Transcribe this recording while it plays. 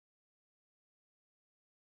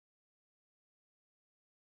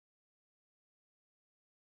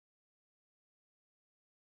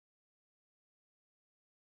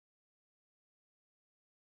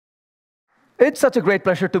It's such a great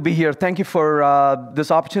pleasure to be here. Thank you for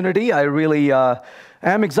this opportunity. I really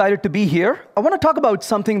am excited to be here. I want to talk about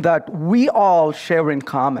something that we all share in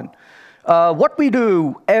common. What we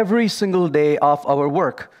do every single day of our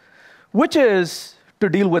work, which is to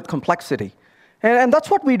deal with complexity. And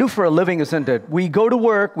that's what we do for a living, isn't it? We go to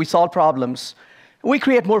work, we solve problems, we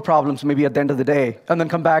create more problems maybe at the end of the day, and then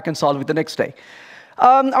come back and solve it the next day.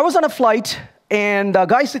 I was on a flight, and a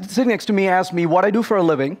guy sitting next to me asked me what I do for a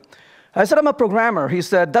living. I said, I'm a programmer. He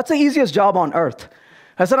said, that's the easiest job on earth.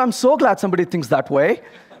 I said, I'm so glad somebody thinks that way,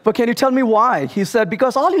 but can you tell me why? He said,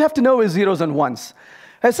 because all you have to know is zeros and ones.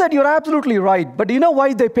 I said, you're absolutely right, but do you know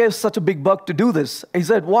why they pay such a big buck to do this? He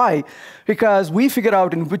said, why? Because we figure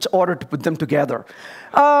out in which order to put them together.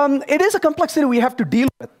 It is a complexity we have to deal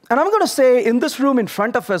with. And I'm going to say, in this room in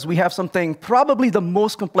front of us, we have something probably the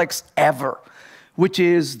most complex ever, which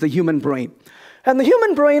is the human brain. And the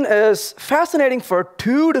human brain is fascinating for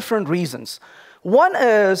two different reasons. One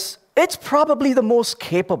is, it's probably the most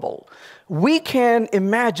capable. We can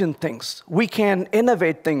imagine things, we can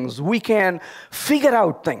innovate things, we can figure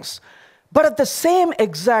out things. But at the same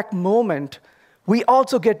exact moment, we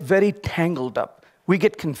also get very tangled up. We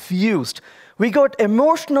get confused. We get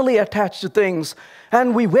emotionally attached to things,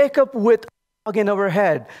 and we wake up with in our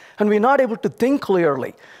head, and we're not able to think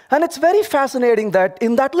clearly. And it's very fascinating that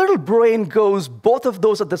in that little brain goes both of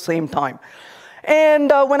those at the same time.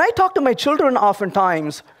 And when I talk to my children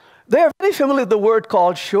oftentimes, they're very familiar with the word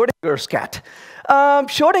called Schrodinger's cat.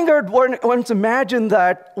 Schrodinger once imagined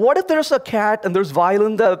that, what if there's a cat and there's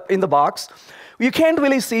violin in the box? You can't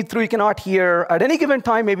really see through, you cannot hear. At any given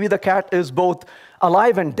time, maybe the cat is both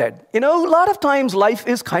alive and dead. You know, a lot of times life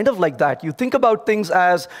is kind of like that. You think about things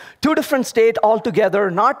as two different states altogether,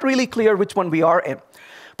 not really clear which one we are in.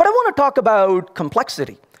 But I want to talk about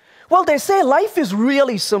complexity. Well, they say life is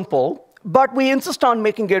really simple, but we insist on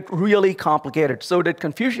making it really complicated. So did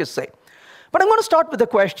Confucius say. But I'm going to start with the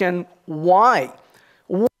question, why?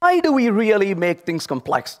 Why do we really make things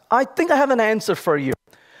complex? I think I have an answer for you.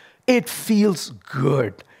 It feels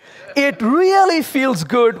good. It really feels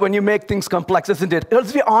good when you make things complex, isn't it?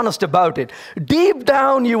 Let's be honest about it. Deep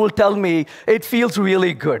down, you will tell me it feels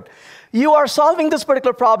really good. You are solving this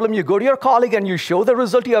particular problem. You go to your colleague and you show the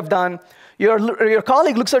result you have done. Your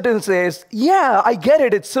colleague looks at it and says, yeah, I get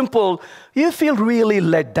it. It's simple. You feel really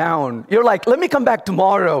let down. You're like, let me come back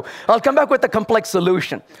tomorrow. I'll come back with a complex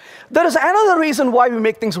solution. There is another reason why we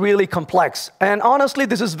make things really complex. And honestly,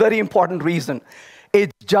 this is a very important reason.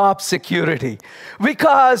 It's job security.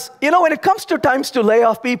 Because, you know, when it comes to times to lay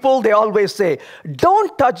off people, they always say,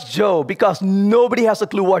 don't touch Joe, because nobody has a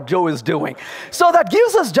clue what Joe is doing. So that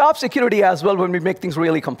gives us job security as well when we make things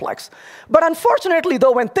really complex. But unfortunately,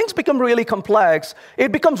 though, when things become really complex,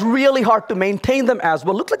 it becomes really hard to maintain them as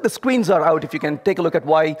well. Looks like the screens are out, if you can take a look at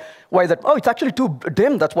why that. Oh, it's actually too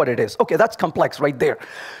dim, that's what it is. Okay, that's complex right there.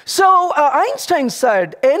 So Einstein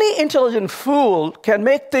said, any intelligent fool can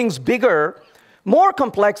make things bigger, more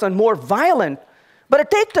complex and more violent, but it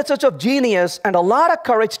takes a touch of genius and a lot of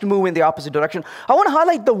courage to move in the opposite direction. I want to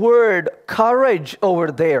highlight the word courage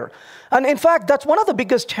over there. And in fact, that's one of the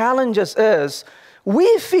biggest challenges is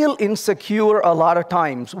we feel insecure a lot of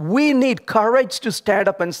times. We need courage to stand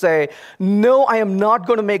up and say, no, I am not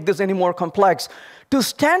going to make this any more complex. To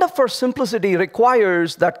stand up for simplicity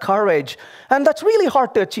requires that courage, and that's really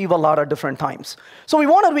hard to achieve a lot of different times. So we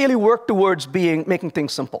want to really work towards making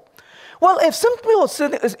things simple. Well, if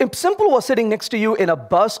Simple was sitting next to you in a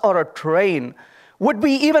bus or a train, would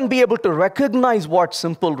we even be able to recognize what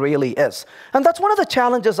simple really is? And that's one of the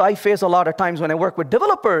challenges I face a lot of times when I work with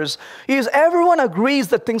developers, is everyone agrees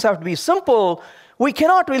that things have to be simple. We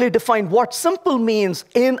cannot really define what simple means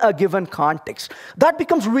in a given context. That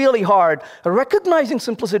becomes really hard. Recognizing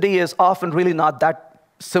simplicity is often really not that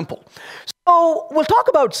simple. So we'll talk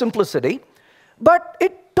about simplicity, but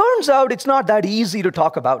it turns out it's not that easy to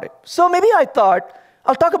talk about it. So maybe I thought,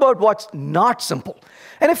 I'll talk about what's not simple.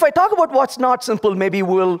 And if I talk about what's not simple, maybe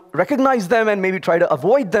we'll recognize them and maybe try to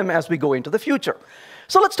avoid them as we go into the future.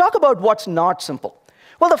 So let's talk about what's not simple.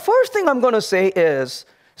 Well, the first thing I'm going to say is,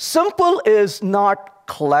 simple is not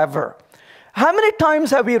clever. How many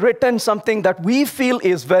times have we written something that we feel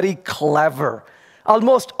is very clever?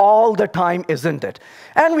 Almost all the time, isn't it?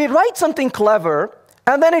 And we write something clever,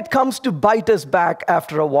 and then it comes to bite us back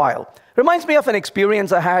after a while. Reminds me of an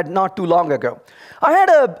experience I had not too long ago. I had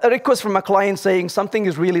a request from a client saying something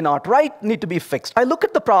is really not right, need to be fixed. I look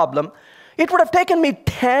at the problem. It would have taken me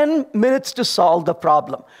 10 minutes to solve the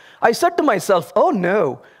problem. I said to myself, oh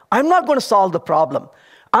no, I'm not going to solve the problem.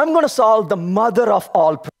 I'm going to solve the mother of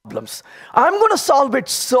all problems. I'm going to solve it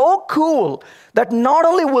so cool that not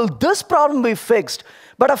only will this problem be fixed,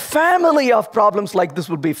 but a family of problems like this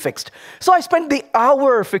would be fixed. So I spent the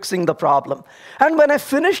hour fixing the problem. And when I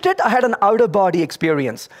finished it, I had an out-of-body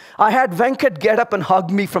experience. I had Venkat get up and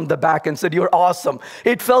hug me from the back and said, "You're awesome."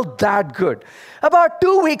 It felt that good. About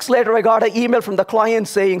 2 weeks later, I got an email from the client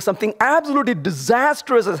saying something absolutely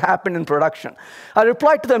disastrous has happened in production. I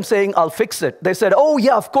replied to them saying, "I'll fix it." They said, "Oh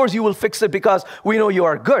yeah, of course you will fix it because we know you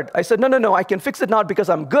are good." I said, no, I can fix it not because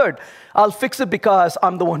I'm good. I'll fix it because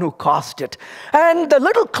I'm the one who caused it. And the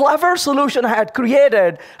little clever solution I had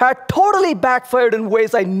created had totally backfired in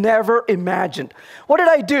ways I never imagined. What did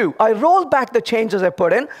I do? I rolled back the changes I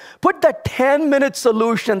put in, put that 10-minute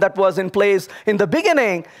solution that was in place in the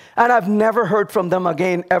beginning, and I've never heard from them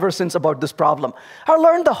again ever since about this problem. I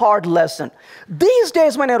learned the hard lesson. These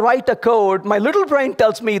days when I write a code, my little brain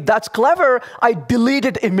tells me that's clever, I delete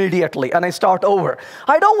it immediately and I start over.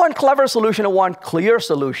 I don't want clever solution, I want clear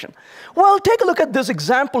solution. Well, take a look at this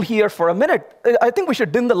example here for a minute. I think we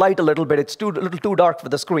should dim the light a little bit. It's a little too dark for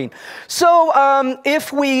the screen. So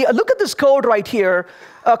if we look at this code right here,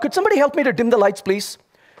 could somebody help me to dim the lights, please?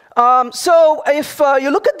 So if you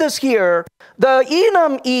look at this here, the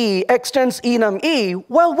enum E extends enum E.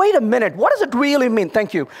 Well, wait a minute. What does it really mean?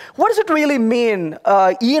 Thank you. What does it really mean,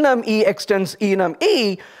 enum E extends enum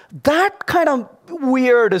E? That kind of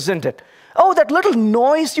weird, isn't it? Oh, that little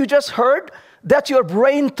noise you just heard? That's your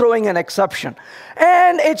brain throwing an exception.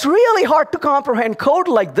 And it's really hard to comprehend code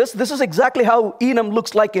like this. This is exactly how enum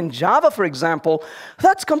looks like in Java, for example.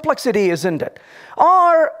 That's complexity, isn't it?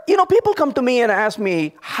 Or, people come to me and ask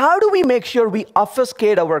me, how do we make sure we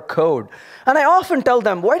obfuscate our code? And I often tell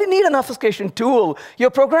them, why do you need an obfuscation tool? Your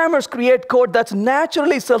programmers create code that's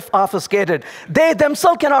naturally self-obfuscated. They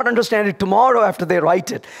themselves cannot understand it tomorrow after they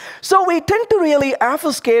write it. So we tend to really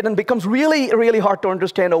obfuscate and becomes really, really hard to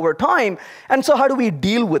understand over time. And so how do we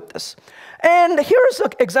deal with this? And here's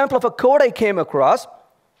an example of a code I came across.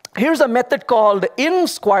 Here's a method called in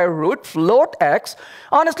square root float x.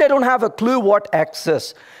 Honestly, I don't have a clue what x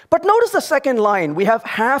is. But notice the second line. We have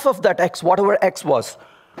half of that x, whatever x was.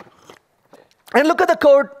 And look at the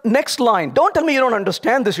code, next line. Don't tell me you don't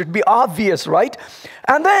understand this. It should be obvious, right?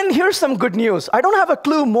 And then here's some good news. I don't have a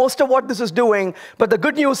clue most of what this is doing, but the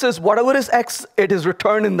good news is whatever is x, it is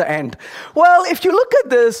returned in the end. Well, if you look at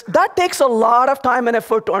this, that takes a lot of time and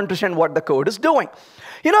effort to understand what the code is doing.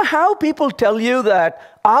 You know how people tell you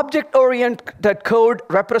that object-oriented code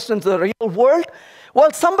represents the real world?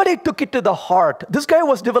 Well, somebody took it to the heart. This guy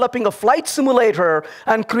was developing a flight simulator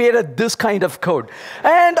and created this kind of code.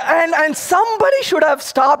 And somebody should have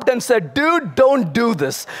stopped and said, dude, don't do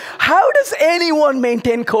this. How does anyone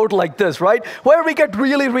maintain code like this, right? Where we get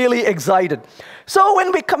really, really excited. So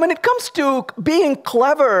when it comes to being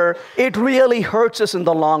clever, it really hurts us in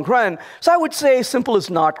the long run. So I would say simple is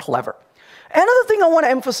not clever. Another thing I want to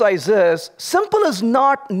emphasize is simple is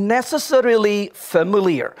not necessarily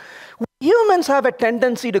familiar. Humans have a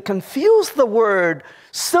tendency to confuse the word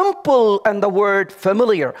simple and the word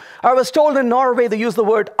familiar. I was told in Norway they use the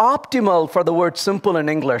word optimal for the word simple in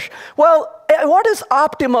English. Well, what is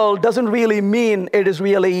optimal doesn't really mean it is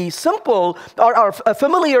really simple, or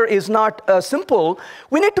familiar is not simple.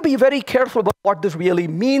 We need to be very careful about what this really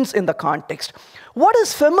means in the context. What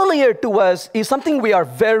is familiar to us is something we are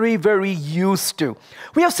very, very used to.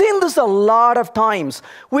 We have seen this a lot of times.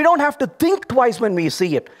 We don't have to think twice when we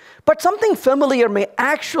see it. But something familiar may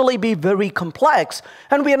actually be very complex,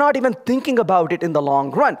 and we are not even thinking about it in the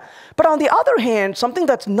long run. But on the other hand, something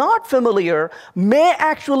that's not familiar may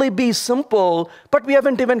actually be simple, but we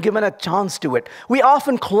haven't even given a chance to it. We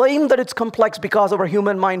often claim that it's complex because our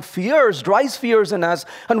human mind drives fears in us,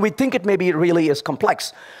 and we think it maybe really is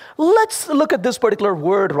complex. Let's look at this particular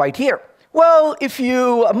word right here. Well,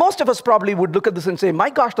 most of us probably would look at this and say, my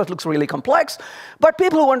gosh, that looks really complex. But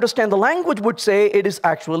people who understand the language would say it is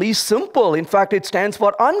actually simple. In fact, it stands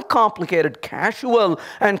for uncomplicated, casual,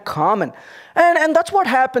 and common. And that's what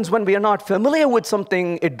happens when we are not familiar with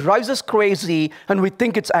something. It drives us crazy, and we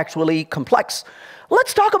think it's actually complex.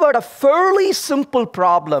 Let's talk about a fairly simple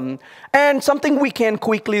problem and something we can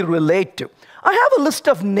quickly relate to. I have a list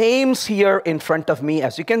of names here in front of me,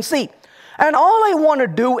 as you can see. And all I want to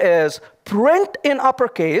do is print in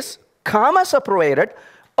uppercase, comma separated,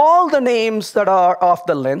 all the names that are of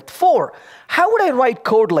the length 4. how would I write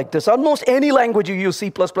code like this? Almost any language you use, C++,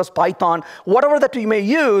 Python, whatever that you may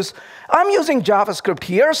use, I'm using JavaScript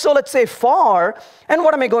here. So let's say for, and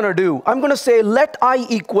what am I going to do? I'm going to say let I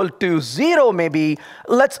equal to 0 maybe.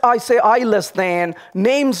 I say I less than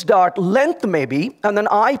names.length maybe, and then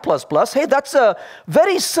I plus plus. Hey, that's a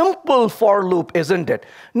very simple for loop, isn't it?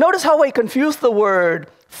 Notice how I confuse the word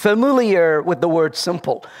familiar with the word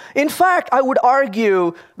simple. In fact, I would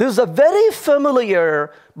argue this is a very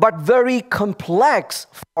familiar but very complex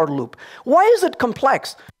for loop. Why is it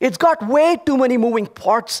complex? It's got way too many moving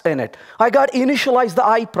parts in it. I got to initialize the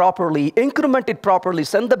I properly, increment it properly,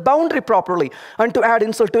 send the boundary properly, and to add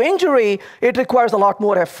insult to injury, it requires a lot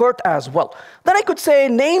more effort as well. Then I could say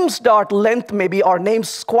names.length maybe, or names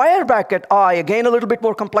square bracket I, again a little bit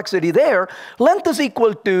more complexity there. Length is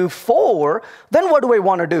equal to 4. Then what do I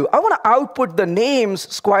want to do? I want to output the names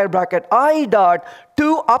square bracket I dot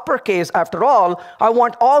to uppercase. After all, I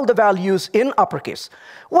want all the values in uppercase.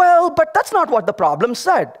 Well, but that's not what the problem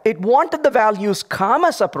said. It wanted the values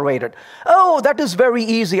comma separated. Oh, that is very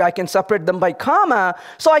easy. I can separate them by comma,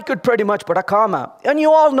 so I could pretty much put a comma. And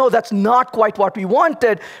you all know that's not quite what we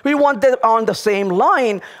wanted. We want them on the same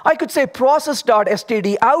line. I could say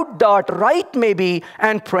process.stdout.write maybe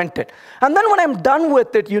and print it. And then when I'm done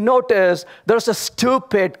with it, you notice there's a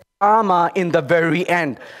stupid comma in the very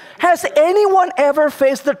end. Has anyone ever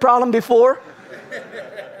faced that problem before?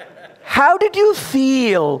 How did you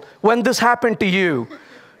feel when this happened to you?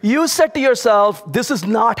 You said to yourself, this is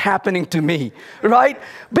not happening to me, right?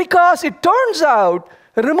 Because it turns out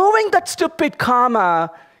removing that stupid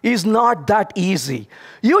comma is not that easy.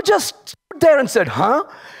 You just stood there and said, huh?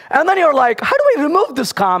 And then you're like, how do I remove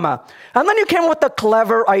this comma? And then you came with a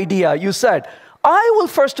clever idea. You said, I will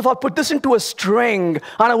first of all put this into a string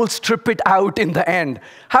and I will strip it out in the end.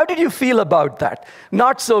 How did you feel about that?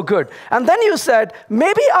 Not so good. And then you said,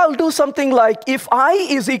 maybe I'll do something like if I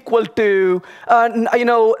is equal to,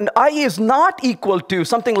 I is not equal to,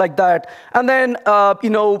 something like that. And then,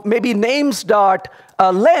 maybe names dot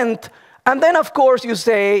length. And then, of course, you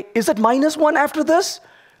say, is it -1 after this?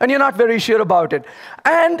 And you're not very sure about it.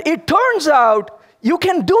 And it turns out, you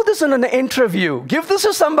can do this in an interview. Give this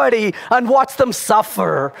to somebody and watch them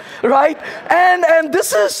suffer, right? And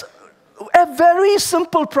this is a very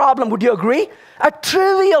simple problem, would you agree? A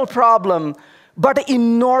trivial problem, but an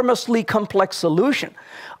enormously complex solution.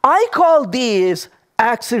 I call these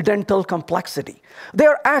accidental complexity.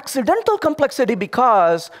 They're accidental complexity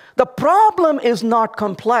because the problem is not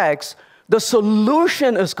complex, the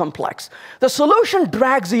solution is complex. The solution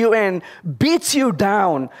drags you in, beats you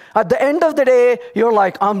down. At the end of the day, you're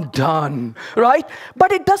like, I'm done, right?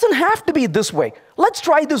 But it doesn't have to be this way. Let's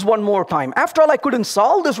try this one more time. After all, I couldn't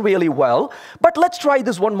solve this really well, but let's try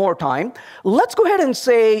this one more time. Let's go ahead and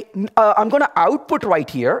say, I'm going to output right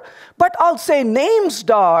here, but I'll say names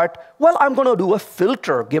dot, well, I'm going to do a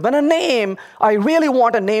filter. Given a name, I really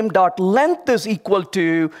want a name dot length is equal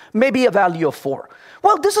to maybe a value of 4.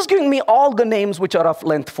 Well, this is giving me all the names which are of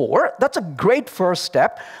length 4. That's a great first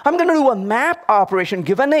step. I'm going to do a map operation.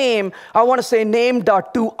 Give a name. I want to say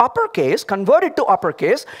name.to uppercase, convert it to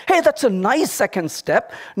uppercase. Hey, that's a nice second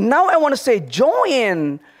step. Now I want to say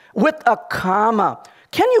join with a comma.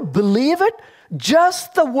 Can you believe it?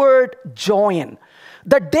 Just the word join.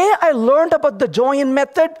 The day I learned about the join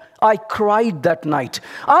method, I cried that night.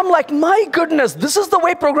 I'm like, my goodness, this is the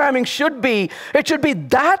way programming should be. It should be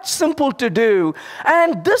that simple to do.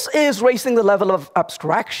 And this is raising the level of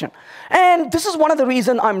abstraction. And this is one of the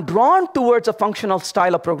reasons I'm drawn towards a functional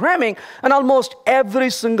style of programming. And almost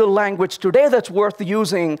every single language today that's worth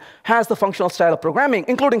using has the functional style of programming,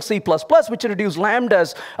 including C++, which introduced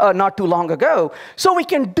lambdas not too long ago. So we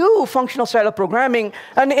can do functional style of programming.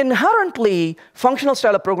 And inherently, functional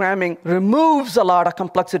style of programming removes a lot of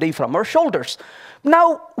complexity from our shoulders.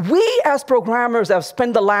 Now, we as programmers have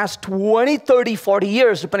spent the last 20, 30, 40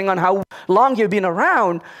 years, depending on how long you've been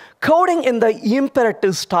around, coding in the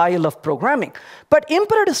imperative style of programming. But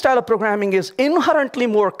imperative style of programming is inherently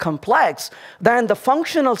more complex than the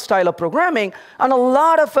functional style of programming, and a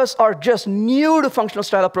lot of us are just new to functional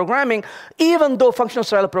style of programming, even though functional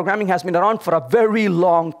style of programming has been around for a very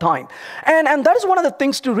long time. And that is one of the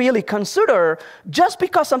things to really consider. Just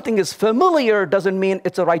because something is familiar doesn't mean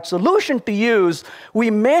it's the right solution to use.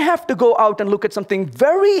 We may have to go out and look at something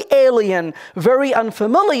very alien, very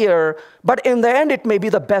unfamiliar, but in the end, it may be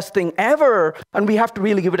the best thing ever, and we have to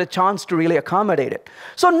really give it a chance to really accommodate it.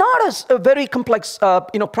 So not as a very complex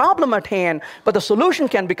problem at hand, but the solution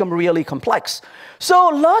can become really complex. So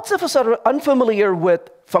lots of us are unfamiliar with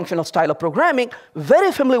functional style of programming,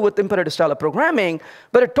 very familiar with imperative style of programming,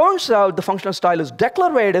 but it turns out the functional style is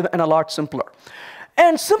declarative and a lot simpler.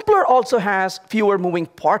 And simpler also has fewer moving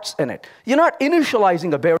parts in it. You're not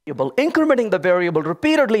initializing a variable, incrementing the variable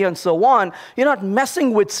repeatedly, and so on. You're not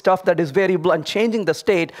messing with stuff that is variable and changing the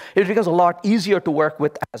state. It becomes a lot easier to work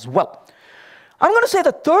with as well. I'm going to say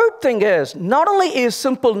the third thing is, not only is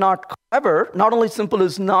simple not clever, not only simple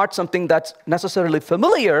is not something that's necessarily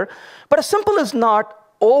familiar, but a simple is not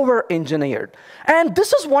over-engineered. And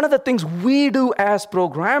this is one of the things we do as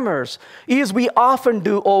programmers, is we often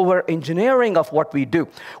do over-engineering of what we do.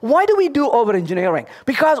 Why do we do over-engineering?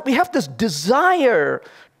 Because we have this desire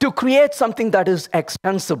to create something that is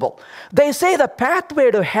extensible. They say the pathway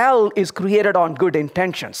to hell is created on good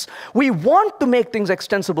intentions. We want to make things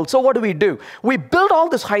extensible, so what do? We build all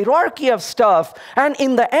this hierarchy of stuff, and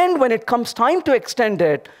in the end, when it comes time to extend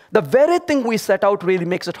it, the very thing we set out really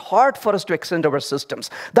makes it hard for us to extend our systems.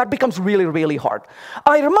 That becomes really, really hard.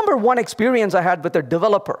 I remember one experience I had with a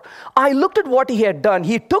developer. I looked at what he had done.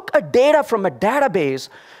 He took a data from a database,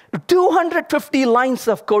 250 lines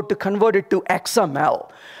of code to convert it to XML.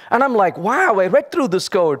 And I'm like, wow, I read through this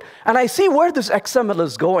code, and I see where this XML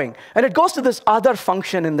is going. And it goes to this other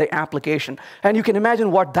function in the application. And you can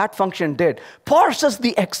imagine what that function did. Parses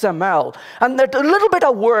the XML, and that a little bit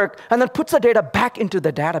of work, and then puts the data back into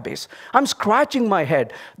the database. I'm scratching my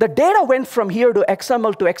head. The data went from here to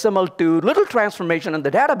XML to little transformation in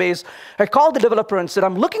the database. I called the developer and said,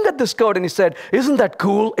 I'm looking at this code, and he said, isn't that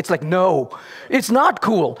cool? It's like, no, it's not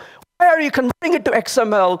cool. Why are you converting it to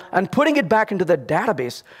XML and putting it back into the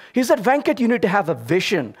database? He said, Venkat, you need to have a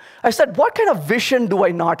vision. I said, what kind of vision do I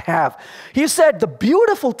not have? He said, the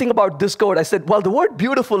beautiful thing about this code. I said, well, the word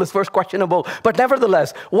beautiful is first questionable, but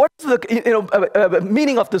nevertheless, what's the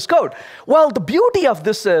meaning of this code? Well, the beauty of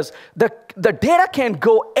this is that the data can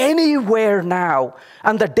go anywhere now,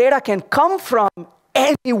 and the data can come from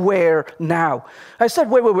anywhere now. I said,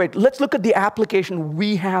 wait, let's look at the application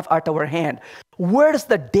we have at our hand. Where does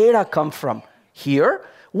the data come from? Here.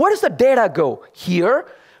 Where does the data go? Here.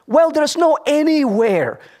 Well, there's no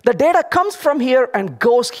anywhere. The data comes from here and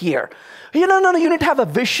goes here. No, you need to have a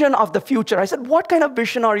vision of the future. I said, what kind of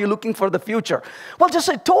vision are you looking for the future? Well, just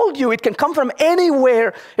I told you, it can come from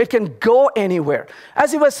anywhere. It can go anywhere.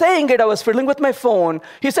 As he was saying it, I was fiddling with my phone.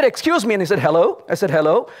 He said, excuse me, and he said, hello? I said,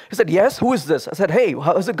 hello? He said, yes, who is this? I said, hey,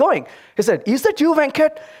 how is it going? He said, is that you,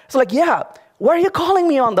 Venkat? It's like, yeah. Why are you calling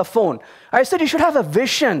me on the phone? I said, you should have a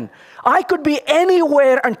vision. I could be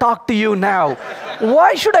anywhere and talk to you now.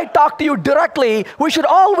 Why should I talk to you directly? We should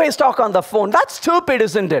always talk on the phone. That's stupid,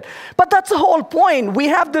 isn't it? But that's the whole point. We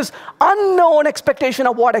have this unknown expectation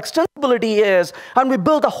of what extensibility is, and we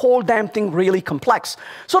build the whole damn thing really complex.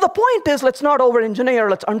 So the point is, let's not over-engineer.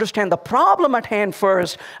 Let's understand the problem at hand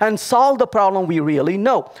first and solve the problem we really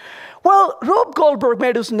know. Well, Rube Goldberg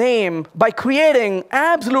made his name by creating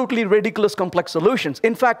absolutely ridiculous complex solutions.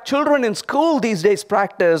 In fact, children in school these days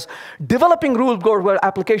practice developing Rube Goldberg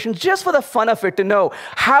applications just for the fun of it, to know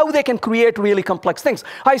how they can create really complex things.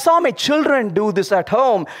 I saw my children do this at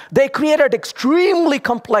home. They created extremely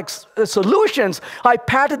complex solutions. I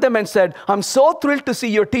patted them and said, I'm so thrilled to see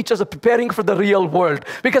your teachers are preparing for the real world,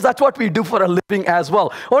 because that's what we do for a living as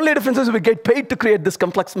well. Only difference is we get paid to create these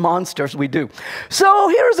complex monsters we do. So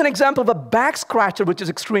here's an example of a back scratcher, which is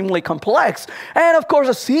extremely complex. And of course,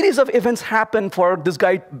 a series of events happen for this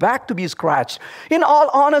guy back to be scratched. In all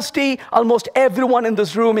honesty, almost everyone in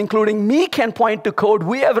this room, including me, can point to code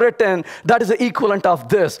we have written that is the equivalent of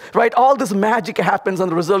this, right? All this magic happens and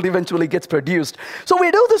the result eventually gets produced. So we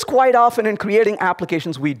do this quite often in creating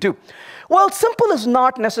applications we do. Well, simple is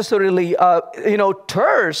not necessarily,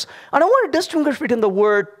 terse. And I want to distinguish between the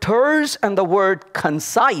word terse and the word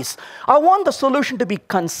concise. I want the solution to be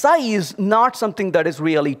concise, not something that is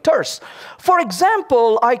really terse. For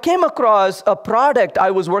example, I came across a product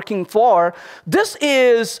I was working for. This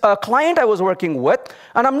is a client I was working with,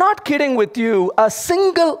 and I'm not kidding with you, a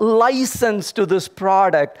single license to this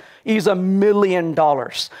product is $1 million.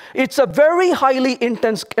 It's a very highly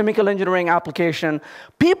intense chemical engineering application.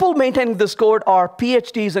 People maintaining this code are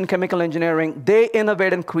PhDs in chemical engineering. They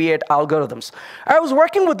innovate and create algorithms. I was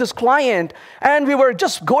working with this client, and we were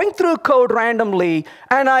just going through code randomly,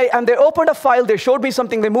 and they opened a file, they showed me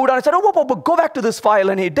something, they moved on. I said, oh, go back to this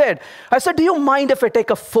file, and he did. I said, do you mind if I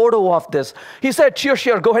take a photo of this? He said,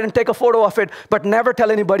 sure, go ahead and take a photo of it, but never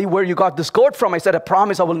tell anybody where you got this code from. I said, I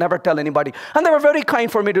promise I will never tell anybody. And they were very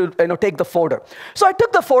kind for me to take the photo. So I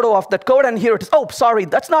took the photo of that code, and here it is. Oh, sorry,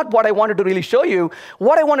 that's not what I wanted to really show you.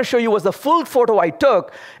 What I want to show you was the full photo I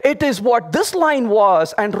took. It is what this line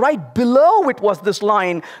was, and right below it was this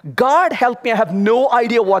line. God help me, I have no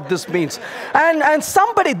idea what this means. And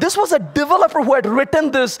somebody, this was a developer who had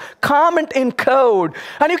written this comment in code.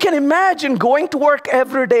 And you can imagine going to work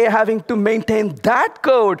every day having to maintain that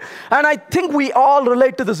code. And I think we all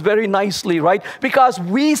relate to this very nicely, right? Because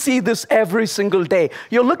we see this every single day.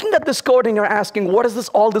 You're looking at this code and you're asking, what does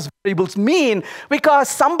all these variables mean? Because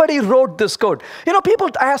somebody wrote this code. You know, people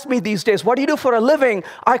ask me these days, what do you do for a living?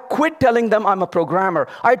 I quit telling them I'm a programmer.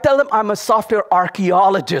 I tell them I'm a software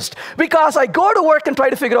archaeologist, because I go to work and try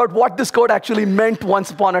to figure out what this code actually meant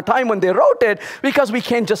once upon a time when they wrote it, because we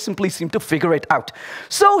can't just simply seem to figure it out.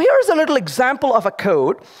 So here's a little example of a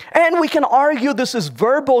code, and we can argue this is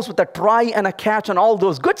verbose with a try and a catch and all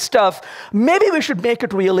those good stuff. Maybe we should make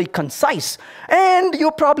it really concise. And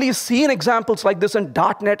you've probably seen examples like this in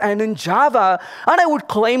 .NET and in Java, and I would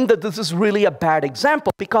claim that this is really a bad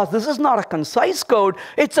example, because this is not a concise code,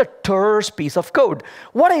 it's a terse piece of code.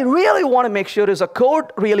 What I really want to make sure is a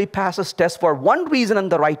code really passes tests for one reason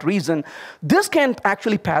and the right reason. This can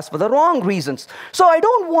actually pass for the wrong reasons. So I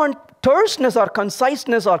don't want terseness or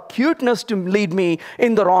conciseness or cuteness to lead me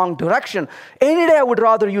in the wrong direction. Any day I would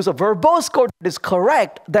rather use a verbose code that is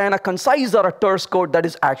correct than a concise or a terse code that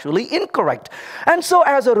is actually incorrect. And so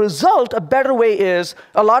as a result, a better way is,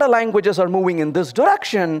 a lot of languages are moving in this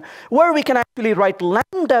direction, where we can actually write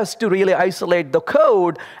lambdas to really isolate the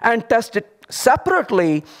code and test it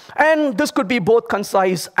separately, and this could be both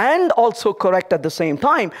concise and also correct at the same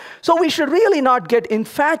time. So we should really not get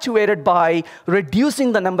infatuated by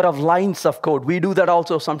reducing the number of lines of code. We do that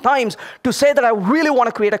also sometimes to say that I really want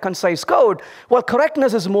to create a concise code. Well,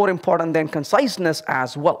 correctness is more important than conciseness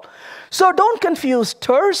as well. So don't confuse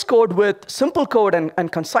terse code with simple code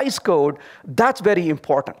and concise code. That's very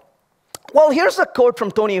important. Well, here's a quote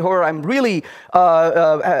from Tony Hoare. I'm really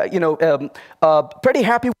pretty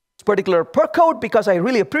happy with particular code, because I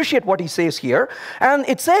really appreciate what he says here. And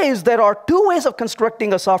it says there are two ways of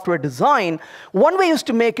constructing a software design. One way is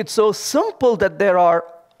to make it so simple that there are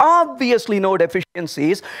obviously no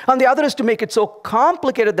deficiencies, and the other is to make it so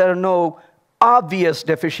complicated there are no obvious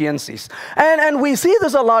deficiencies. And we see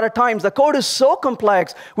this a lot of times. The code is so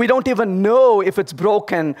complex, we don't even know if it's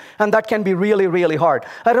broken, and that can be really, really hard.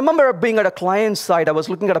 I remember being at a client side, I was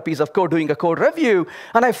looking at a piece of code, doing a code review,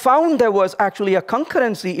 and I found there was actually a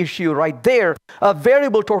concurrency issue right there, a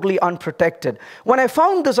variable totally unprotected. When I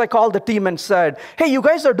found this, I called the team and said, hey, you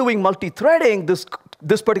guys are doing multi-threading. This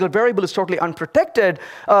particular variable is totally unprotected.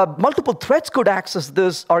 Multiple threads could access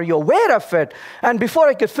this. Are you aware of it? And before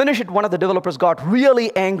I could finish it, one of the developers got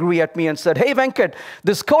really angry at me and said, hey, Venkat,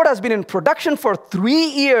 this code has been in production for 3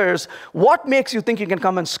 years. What makes you think you can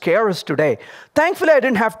come and scare us today? Thankfully, I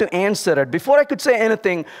didn't have to answer it. Before I could say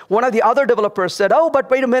anything, one of the other developers said, oh, but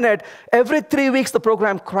wait a minute. Every 3 weeks, the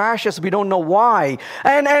program crashes. We don't know why.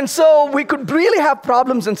 And so we could really have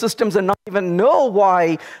problems in systems and not even know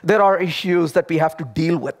why there are issues that we have to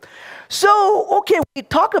deal with. So, okay, we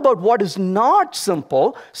talked about what is not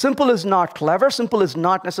simple. Simple is not clever. Simple is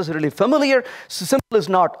not necessarily familiar. Simple is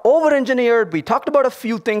not over-engineered. We talked about a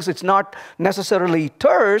few things. It's not necessarily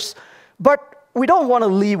terse, but we don't want to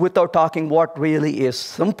leave without talking what really is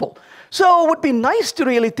simple. So it would be nice to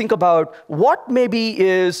really think about what maybe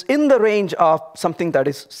is in the range of something that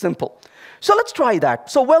is simple. So let's try that.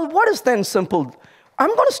 So, well, what is then simple?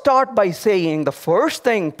 I'm going to start by saying the first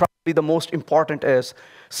thing, probably the most important, is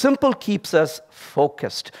simple keeps us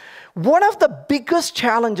focused. One of the biggest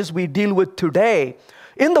challenges we deal with today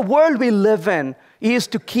in the world we live in is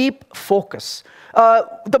to keep focus.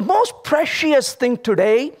 The most precious thing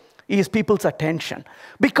today is people's attention,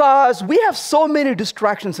 because we have so many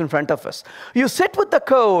distractions in front of us. You sit with the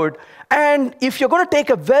code, and if you're going to take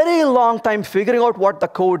a very long time figuring out what the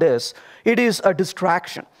code is, it is a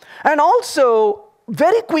distraction. And also,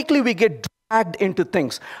 very quickly we get dragged into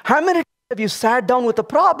things. How many times have you sat down with a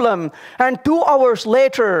problem, and 2 hours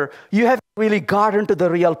later, you haven't really got into the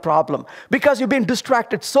real problem because you've been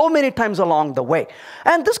distracted so many times along the way?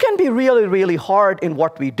 And this can be really, really hard in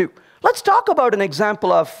what we do. Let's talk about an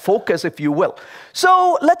example of focus, if you will.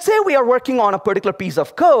 So let's say we are working on a particular piece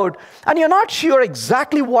of code, and you're not sure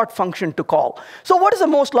exactly what function to call. So what is the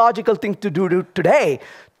most logical thing to do today?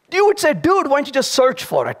 You would say, dude, why don't you just search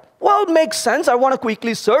for it? Well, it makes sense. I want to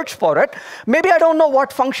quickly search for it. Maybe I don't know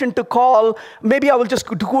what function to call. Maybe I will just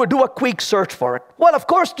do a quick search for it. Well, of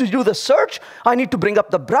course, to do the search, I need to bring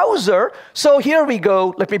up the browser. So here we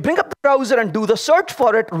go. Let me bring up the browser and do the search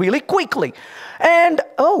for it really quickly. And,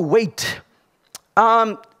 oh, wait.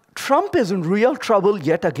 Trump is in real trouble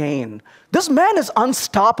yet again. This man is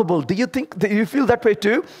unstoppable. Do you feel that way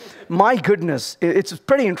too? My goodness, it's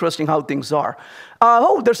pretty interesting how things are.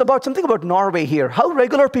 There's something about Norway here. How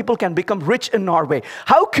regular people can become rich in Norway.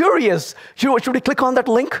 How curious. Should we click on that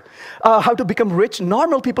link? How to become rich?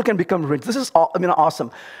 Normal people can become rich. This is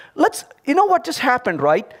awesome. You know what just happened,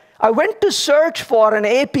 right? I went to search for an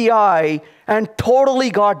API and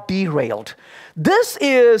totally got derailed. This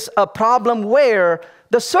is a problem where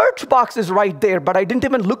the search box is right there, but I didn't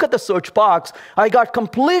even look at the search box. I got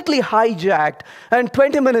completely hijacked, and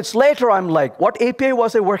 20 minutes later, I'm like, what API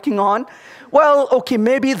was I working on? Well, okay,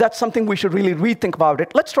 maybe that's something we should really rethink about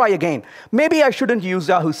it. Let's try again. Maybe I shouldn't use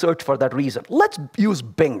Yahoo Search for that reason. Let's use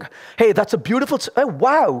Bing. Hey, that's a beautiful,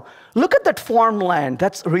 wow, look at that farmland.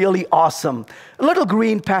 That's really awesome. Little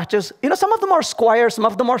green patches. You know, some of them are squares, some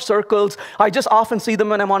of them are circles. I just often see them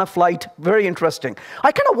when I'm on a flight. Very interesting.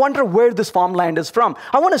 I kind of wonder where this farmland is from.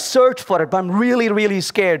 I want to search for it, but I'm really, really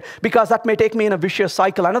scared because that may take me in a vicious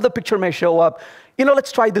cycle. Another picture may show up. You know,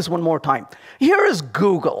 let's try this one more time. Here is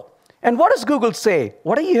Google. And what does Google say?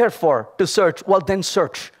 What are you here for? To search. Well, then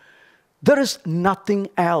search. There is nothing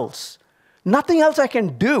else. Nothing else I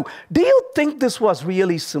can do. Do you think this was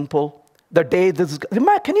really simple? The day this,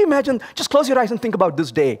 can you imagine? Just close your eyes and think about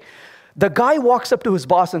this day. The guy walks up to his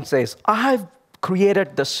boss and says, I've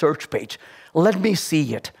created the search page. Let me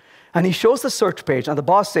see it. And he shows the search page, and the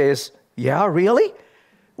boss says, yeah, really?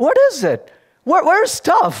 What is it? Where's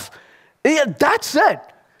stuff? Yeah, that's it.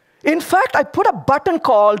 In fact, I put a button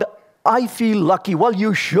called I feel lucky. Well,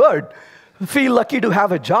 you should feel lucky to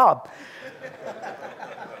have a job.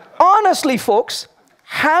 Honestly, folks,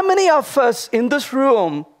 how many of us in this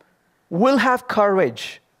room will have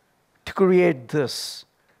courage to create this?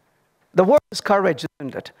 The word is courage,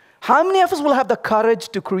 isn't it? How many of us will have the courage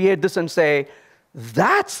to create this and say,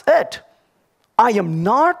 that's it. I am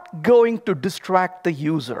not going to distract the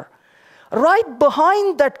user. Right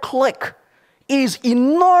behind that click is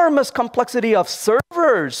enormous complexity of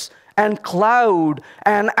servers and cloud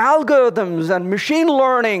and algorithms and machine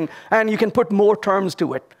learning, and you can put more terms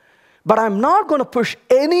to it. But I'm not going to push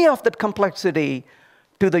any of that complexity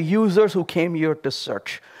to the users who came here to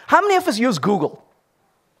search. How many of us use Google?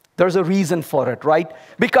 There's a reason for it, right?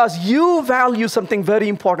 Because you value something very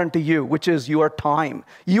important to you, which is your time,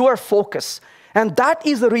 your focus. And that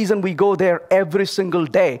is the reason we go there every single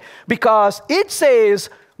day, because it says,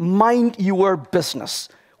 mind your business.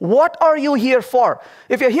 What are you here for?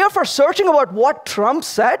 If you're here for searching about what Trump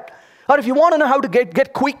said, or if you want to know how to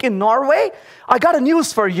get quick in Norway, I got a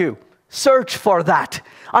news for you. Search for that.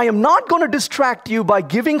 I am not going to distract you by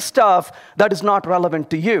giving stuff that is not relevant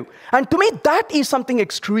to you. And to me, that is something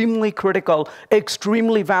extremely critical,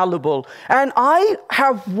 extremely valuable. And I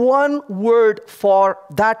have one word for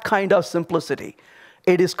that kind of simplicity.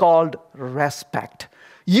 It is called respect.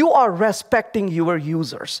 You are respecting your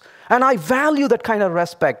users. And I value that kind of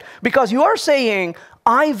respect because you are saying,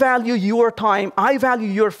 I value your time, I value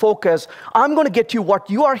your focus, I'm going to get you what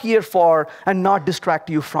you are here for and not distract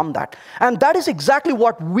you from that. And that is exactly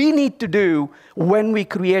what we need to do when we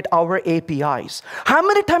create our APIs. How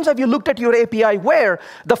many times have you looked at your API where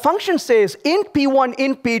the function says int p1,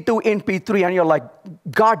 int p2, int p3, and you're like,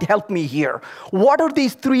 God help me here. What do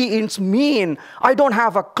these three ints mean? I don't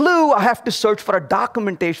have a clue. I have to search for a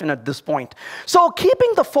documentation at this point. So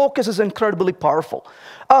keeping the focus is incredibly powerful.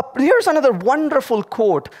 Here's another wonderful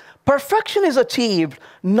quote. Perfection is achieved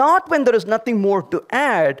not when there is nothing more to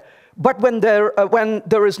add, but when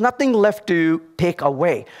there is nothing left to take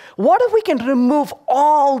away. What if we can remove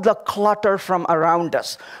all the clutter from around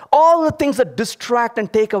us, all the things that distract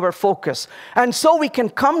and take our focus, and so we can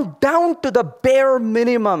come down to the bare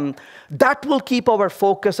minimum that will keep our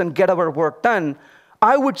focus and get our work done?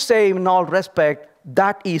 I would say, in all respect,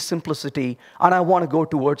 that is simplicity, and I want to go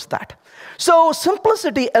towards that. So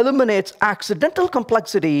simplicity eliminates accidental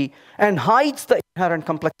complexity and hides the inherent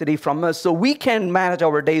complexity from us so we can manage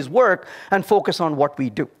our day's work and focus on what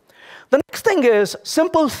we do. The next thing is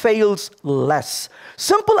simple fails less.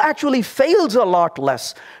 Simple actually fails a lot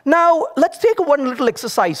less. Now, let's take one little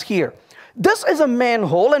exercise here. This is a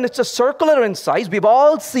manhole, and it's a circular in size. We've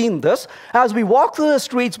all seen this. As we walk through the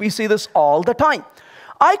streets, we see this all the time.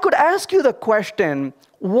 I could ask you the question,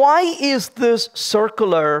 why is this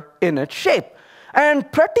circular in its shape?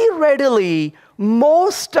 And pretty readily,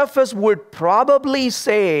 most of us would probably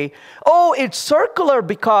say, oh, it's circular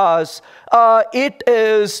because it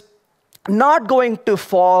is not going to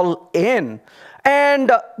fall in.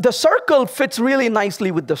 And the circle fits really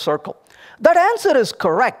nicely with the circle. That answer is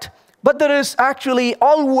correct. But there is actually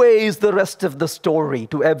always the rest of the story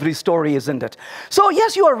to every story, isn't it? So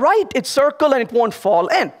yes, you are right, it's circle and it won't fall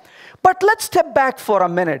in. But let's step back for a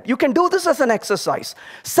minute. You can do this as an exercise.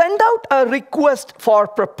 Send out a request for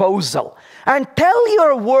proposal and tell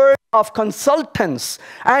your world of consultants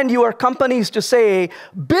and your companies to say,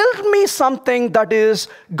 build me something that is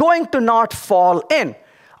going to not fall in.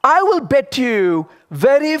 I will bet you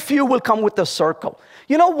very few will come with a circle.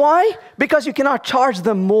 You know why? Because you cannot charge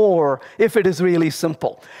them more if it is really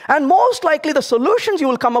simple. And most likely the solutions you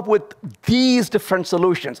will come up with these different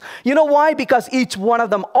solutions. You know why? Because each one of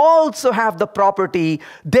them also have the property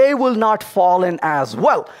they will not fall in as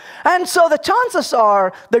well. And so the chances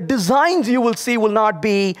are the designs you will see will not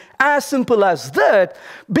be as simple as that,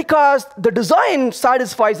 because the design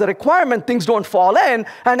satisfies the requirement, things don't fall in,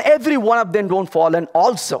 and every one of them don't fall in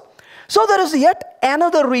also. So there is yet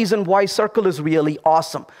another reason why circle is really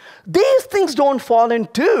awesome. These things don't fall in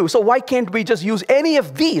too, so why can't we just use any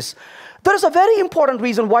of these? There is a very important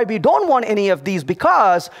reason why we don't want any of these,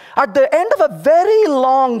 because at the end of a very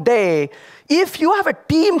long day, if you have a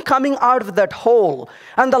team coming out of that hole,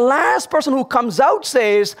 and the last person who comes out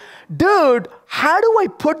says, dude, how do I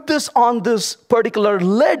put this on this particular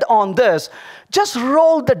lid on this? Just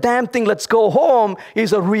roll the damn thing, let's go home,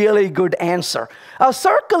 is a really good answer. A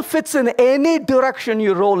circle fits in any direction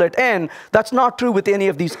you roll it in. That's not true with any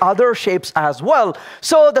of these other shapes as well.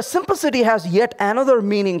 So the simplicity has yet another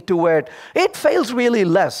meaning to it. It fails really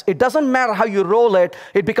less. It doesn't matter how you roll it,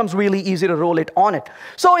 it becomes really easy to roll it on it.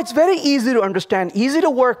 So it's very easy to understand, easy to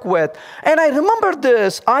work with. And I remember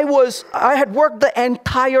this, I had worked the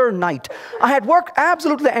entire night. I had worked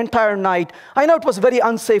absolutely the entire night. I know it was very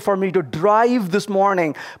unsafe for me to drive this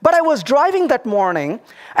morning, but I was driving that morning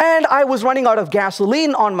and I was running out of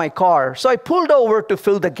gasoline on my car. So I pulled over to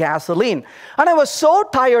fill the gasoline. And I was so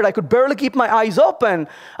tired, I could barely keep my eyes open.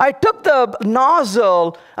 I took the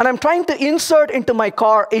nozzle and I'm trying to insert into my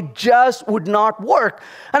car. It just would not work.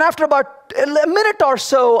 And after about a minute or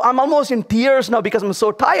so, I'm almost in tears now because I'm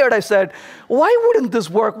so tired. I said, why wouldn't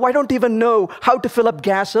this work? Why don't I even know how to fill up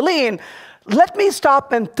gasoline? Let me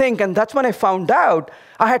stop and think, and that's when I found out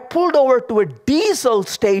I had pulled over to a diesel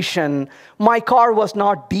station. My car was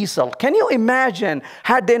not diesel. Can you imagine,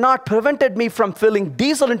 had they not prevented me from filling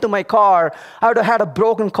diesel into my car, I would have had a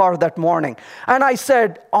broken car that morning. And I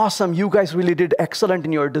said, awesome, you guys really did excellent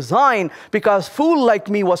in your design, because fool like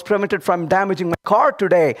me was prevented from damaging my car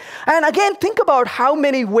today. And again, think about how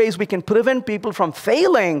many ways we can prevent people from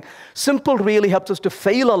failing. Simple really helps us to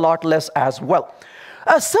fail a lot less as well.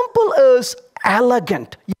 Simple is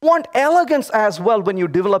elegant. You want elegance as well when you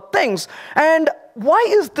develop things. And why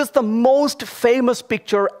is this the most famous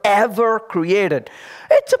picture ever created?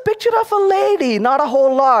 It's a picture of a lady, not a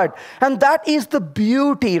whole lot. And that is the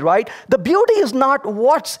beauty, right? The beauty is not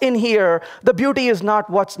what's in here. The beauty is not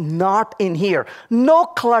what's not in here. No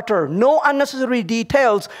clutter, no unnecessary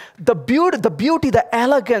details. The beauty, the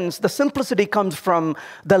elegance, the simplicity comes from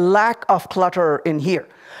the lack of clutter in here.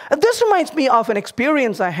 And this reminds me of an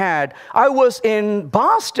experience I had. I was in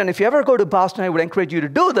Boston. If you ever go to Boston, I would encourage you to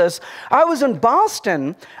do this. I was in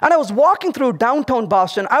Boston, and I was walking through downtown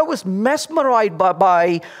Boston. I was mesmerized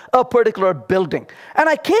by a particular building. And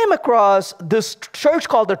I came across this church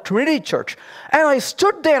called the Trinity Church. And I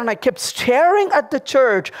stood there, and I kept staring at the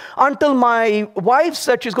church until my wife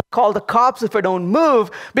said she's going to call the cops if I don't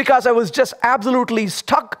move, because I was just absolutely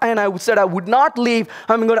stuck, and I said I would not leave.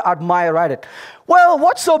 I'm going to admire at it. Well,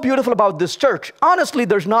 what's so beautiful about this church? Honestly,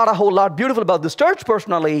 there's not a whole lot beautiful about this church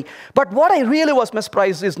personally, but what I really was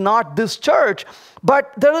mesmerized is not this church,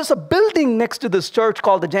 but there is a building next to this church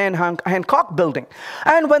called the Jan Hancock Building.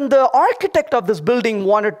 And when the architect of this building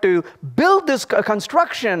wanted to build this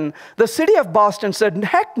construction, the city of Boston said,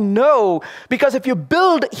 heck no, because if you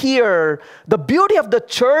build here, the beauty of the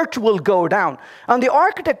church will go down. And the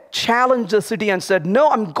architect challenged the city and said, no,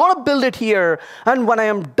 I'm going to build it here, and when I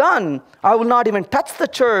am done, I will not even touch the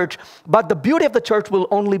church, but the beauty of the church will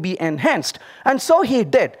only be enhanced. And so he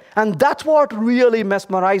did. And that's what really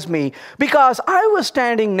mesmerized me, because I was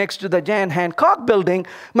standing next to the Jan Hancock Building.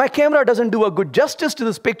 My camera doesn't do a good justice to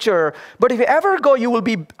this picture, but if you ever go, you will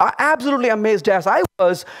be absolutely amazed as I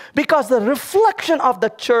was, because the reflection of the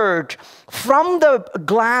church from the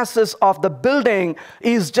glasses of the building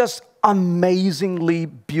is just amazingly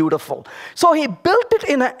beautiful. So he built it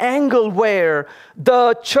in an angle where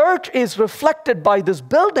the church is reflected by this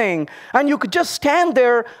building, and you could just stand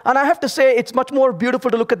there, and I have to say it's much more beautiful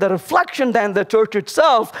to look at the reflection than the church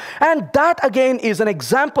itself. And that again is an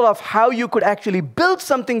example of how you could actually build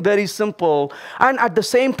something very simple and at the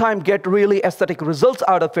same time get really aesthetic results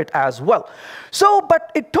out of it as well. So,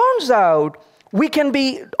 but it turns out We can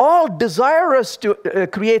be all desirous to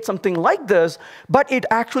create something like this, but it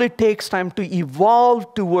actually takes time to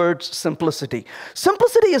evolve towards simplicity.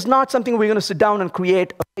 Simplicity is not something we're going to sit down and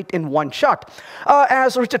create right in one shot.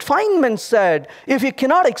 As Richard Feynman said, if you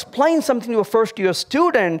cannot explain something to a first-year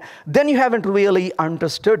student, then you haven't really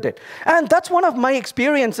understood it. And that's one of my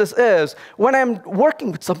experiences is when I'm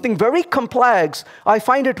working with something very complex, I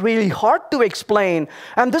find it really hard to explain.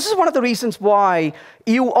 And this is one of the reasons why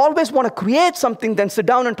you always want to create something, then sit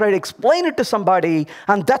down and try to explain it to somebody,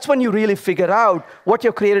 and that's when you really figure out what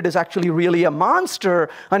you created is actually really a monster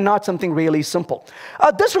and not something really simple.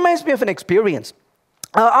 This reminds me of an experience.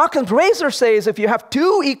 Occam's razor says if you have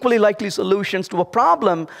two equally likely solutions to a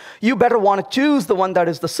problem, you better want to choose the one that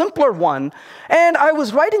is the simpler one. And I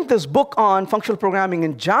was writing this book on functional programming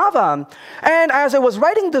in Java, and as I was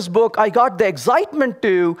writing this book, I got the excitement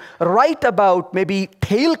to write about maybe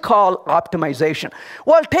tail call optimization.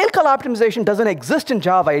 Well, tail call optimization doesn't exist in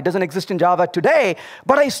Java. It doesn't exist in Java today,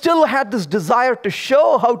 but I still had this desire to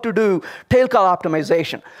show how to do tail call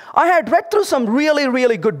optimization. I had read through some really,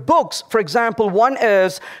 really good books. For example, one is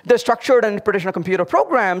the Structured and Interpretation of Computer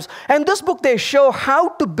Programs. And this book, they show how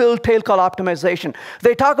to build tail call optimization.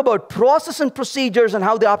 They talk about process and procedures and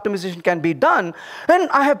how the optimization can be done. And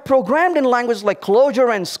I have programmed in languages like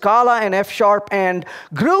Clojure and Scala and F# and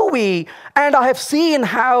Groovy, and I have seen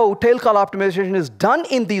how tail call optimization is done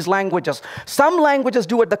in these languages. Some languages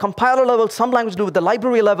do it at the compiler level, some languages do it at the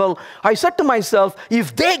library level. I said to myself,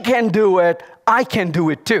 if they can do it, I can do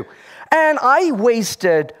it too. And I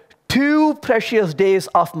wasted 2 precious days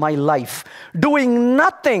of my life doing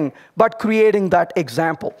nothing but creating that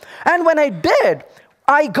example. And when I did,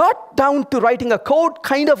 I got down to writing a code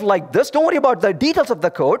kind of like this. Don't worry about the details of the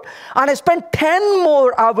code. And I spent 10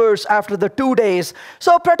 more hours after the 2 days.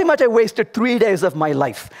 So pretty much I wasted 3 days of my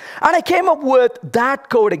life. And I came up with that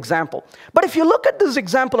code example. But if you look at this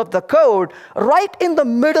example of the code, right in the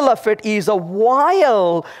middle of it is a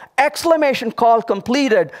while exclamation call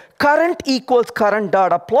completed, current equals current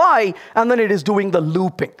dot apply, and then it is doing the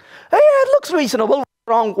looping. Yeah, it looks reasonable.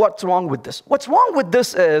 What's wrong with this? What's wrong with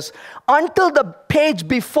this is, until the page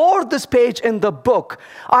before this page in the book,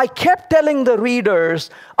 I kept telling the readers,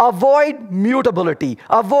 avoid mutability,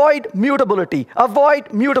 avoid mutability,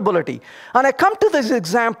 avoid mutability. And I come to this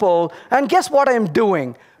example, and guess what I'm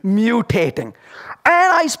doing? Mutating.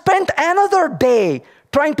 And I spent another day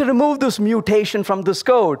trying to remove this mutation from this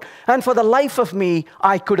code. And for the life of me,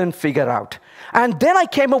 I couldn't figure out. And then I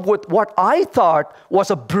came up with what I thought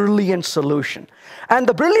was a brilliant solution. And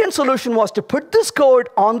the brilliant solution was to put this code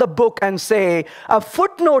on the book and say a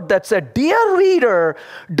footnote that said, dear reader,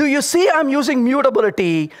 do you see I'm using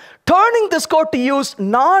mutability? Turning this code to use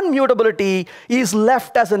non-mutability is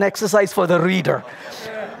left as an exercise for the reader.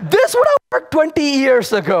 This would have worked 20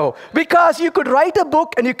 years ago, because you could write a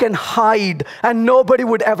book and you can hide and nobody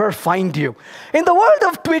would ever find you. In the world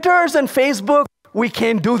of Twitters and Facebook, we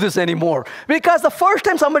can't do this anymore, because the first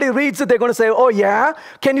time somebody reads it, they're going to say, oh yeah,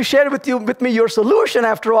 can you share with me your solution?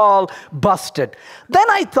 After all, busted. Then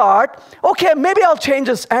I thought, okay, maybe I'll change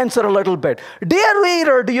this answer a little bit. Dear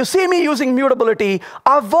reader, do you see me using mutability?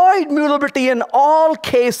 Avoid mutability in all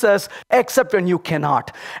cases except when you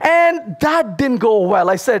cannot. And that didn't go well.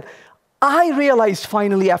 I said, I realized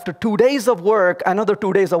finally after 2 days of work, another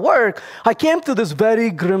 2 days of work, I came to this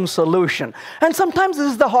very grim solution. And sometimes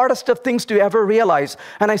this is the hardest of things to ever realize.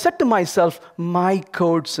 And I said to myself, my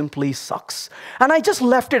code simply sucks. And I just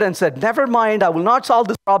left it and said, never mind, I will not solve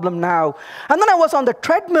this problem now. And then I was on the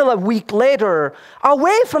treadmill a week later,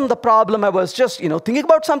 away from the problem. I was just, thinking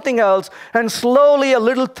about something else, and slowly a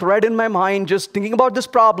little thread in my mind, just thinking about this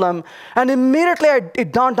problem. And immediately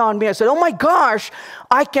it dawned on me. I said, oh my gosh,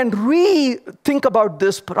 I can think about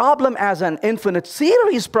this problem as an infinite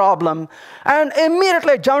series problem. And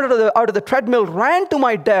immediately I jumped out of the treadmill, ran to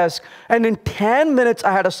my desk, and in 10 minutes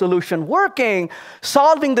I had a solution working,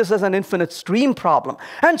 solving this as an infinite stream problem.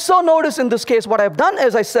 And so notice in this case what I've done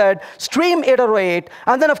is I said stream iterate,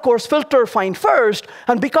 and then of course filter find first.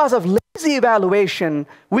 And because of lazy evaluation,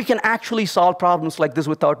 we can actually solve problems like this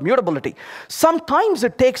without mutability. Sometimes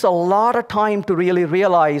it takes a lot of time to really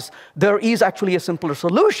realize there is actually a simpler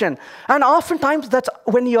solution. And oftentimes that's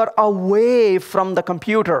when you're away from the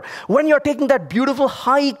computer, when you're taking that beautiful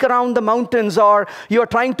hike around the mountains, or you're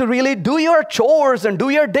trying to really do your chores and do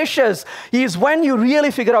your dishes, is when you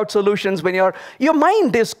really figure out solutions. When your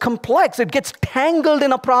mind is complex, it gets tangled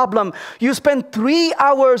in a problem. You spend 3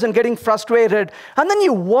 hours and getting frustrated, and then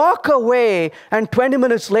you walk away, and 20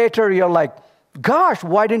 minutes later, you're like, Gosh,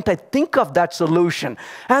 why didn't I think of that solution?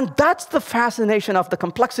 And that's the fascination of the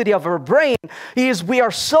complexity of our brain, is we are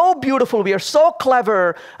so beautiful, we are so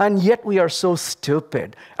clever, and yet we are so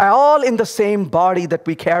stupid. All in the same body that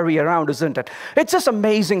we carry around, isn't it? It's just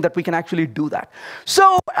amazing that we can actually do that.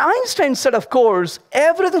 So Einstein said, of course,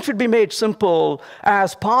 everything should be made simple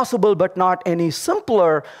as possible, but not any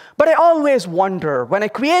simpler. But I always wonder, when I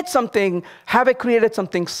create something, have I created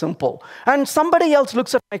something simple? And somebody else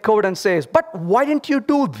looks at my code and says, but why didn't you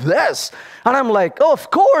do this? And I'm like, oh,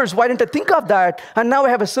 of course, why didn't I think of that? And now I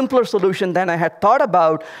have a simpler solution than I had thought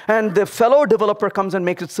about, and the fellow developer comes and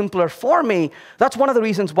makes it simpler for me. That's one of the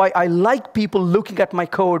reasons why I like people looking at my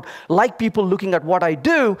code, like people looking at what I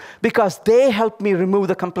do, because they help me remove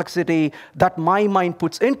the complexity that my mind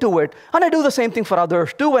puts into it. And I do the same thing for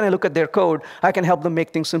others too. When I look at their code, I can help them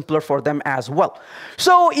make things simpler for them as well.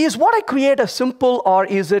 So is what I create a simple, or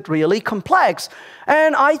is it really complex?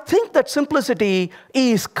 And I think that simplicity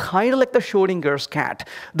is kind of like the Schrodinger's cat.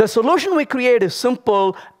 The solution we create is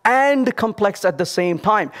simple and complex at the same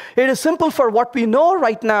time. It is simple for what we know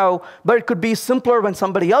right now, but it could be simpler when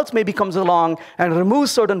somebody else maybe comes along and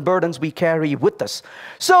removes certain burdens we carry with us.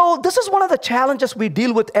 So this is one of the challenges we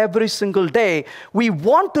deal with every single day. We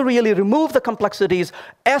want to really remove the complexities,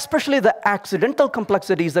 especially the accidental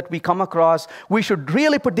complexities that we come across. We should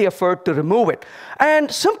really put the effort to remove it. And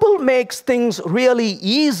simple makes things really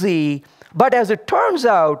easy, but as it turns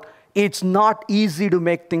out, it's not easy to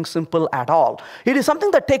make things simple at all. It is something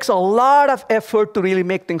that takes a lot of effort to really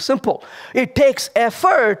make things simple. It takes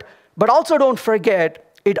effort, but also don't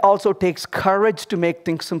forget, it also takes courage to make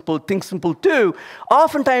things simple too.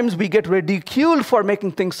 Oftentimes, we get ridiculed for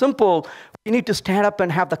making things simple. We need to stand up and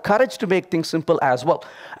have the courage to make things simple as well.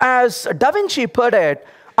 As Da Vinci put it,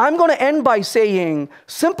 I'm going to end by saying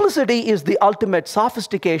simplicity is the ultimate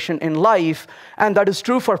sophistication in life, and that is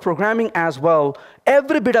true for programming as well.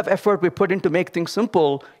 Every bit of effort we put in to make things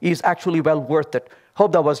simple is actually well worth it.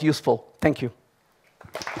 Hope that was useful. Thank you.